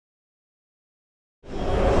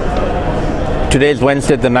Today is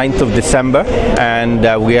Wednesday, the 9th of December,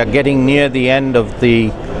 and we are getting near the end of the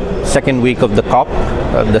second week of the COP.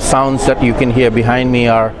 The sounds that you can hear behind me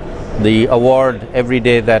are the award every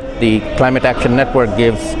day that the Climate Action Network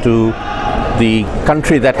gives to the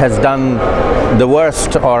country that has done the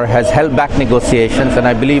worst or has held back negotiations, and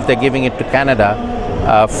I believe they're giving it to Canada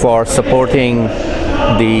for supporting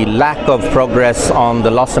the lack of progress on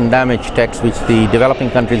the loss and damage text which the developing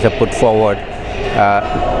countries have put forward.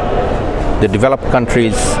 The developed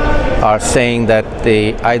countries are saying that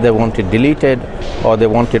they either want it deleted or they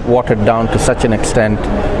want it watered down to such an extent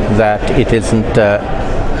that it isn't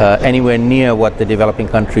anywhere near what the developing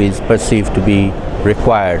countries perceive to be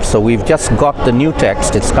required. So we've just got the new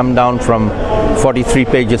text. It's come down from 43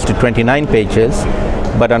 pages to 29 pages,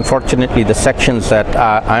 but unfortunately the sections that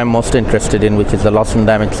I'm most interested in, which is the loss and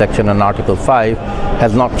damage section on Article 5,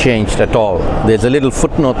 has not changed at all. There's a little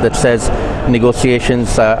footnote that says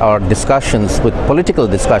negotiations or discussions with political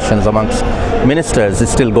discussions amongst ministers is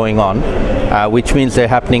still going on, which means they're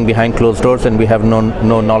happening behind closed doors and we have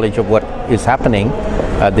no knowledge of what is happening.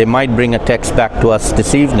 They might bring a text back to us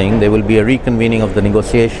this evening. There will be a reconvening of the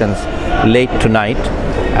negotiations late tonight.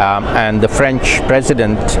 And the French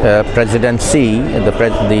presidency,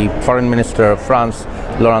 the foreign minister of France,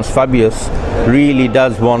 Laurent Fabius, really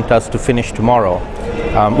does want us to finish tomorrow,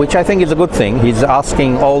 which I think is a good thing. He's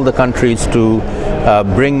asking all the countries to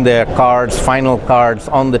bring their final cards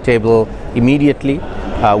on the table immediately.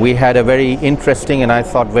 We had a very interesting and I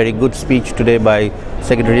thought very good speech today by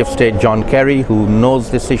Secretary of State John Kerry, who knows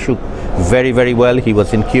this issue very, very well. He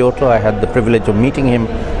was in Kyoto. I had the privilege of meeting him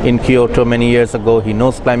in Kyoto many years ago. He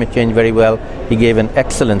knows climate change very well. He gave an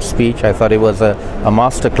excellent speech. I thought it was a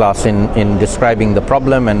masterclass in describing the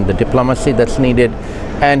problem and the diplomacy that's needed.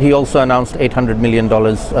 And he also announced $800 million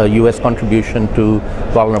US contribution to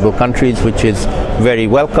vulnerable countries, which is very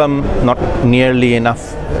welcome. Not nearly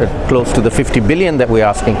enough, close to the 50 billion that we're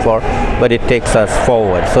asking for, but it takes us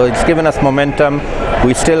forward. So it's given us momentum.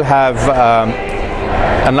 We still have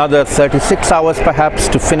another 36 hours perhaps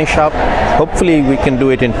to finish up. Hopefully we can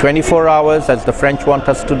do it in 24 hours as the French want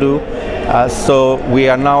us to do. So we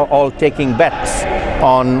are now all taking bets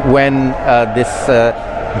on when this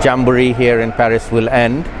jamboree here in Paris will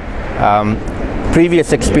end.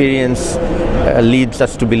 Previous experience leads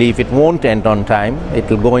us to believe it won't end on time. It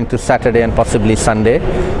will go into Saturday and possibly Sunday.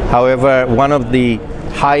 However, one of the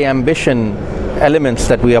high ambition elements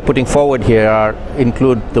that we are putting forward here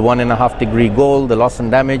include the 1.5 degree goal, the loss and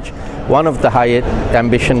damage. One of the high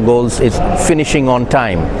ambition goals is finishing on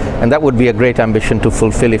time, and that would be a great ambition to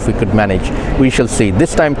fulfill if we could manage. We shall see.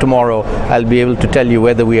 This time tomorrow I'll be able to tell you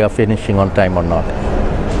whether we are finishing on time or not.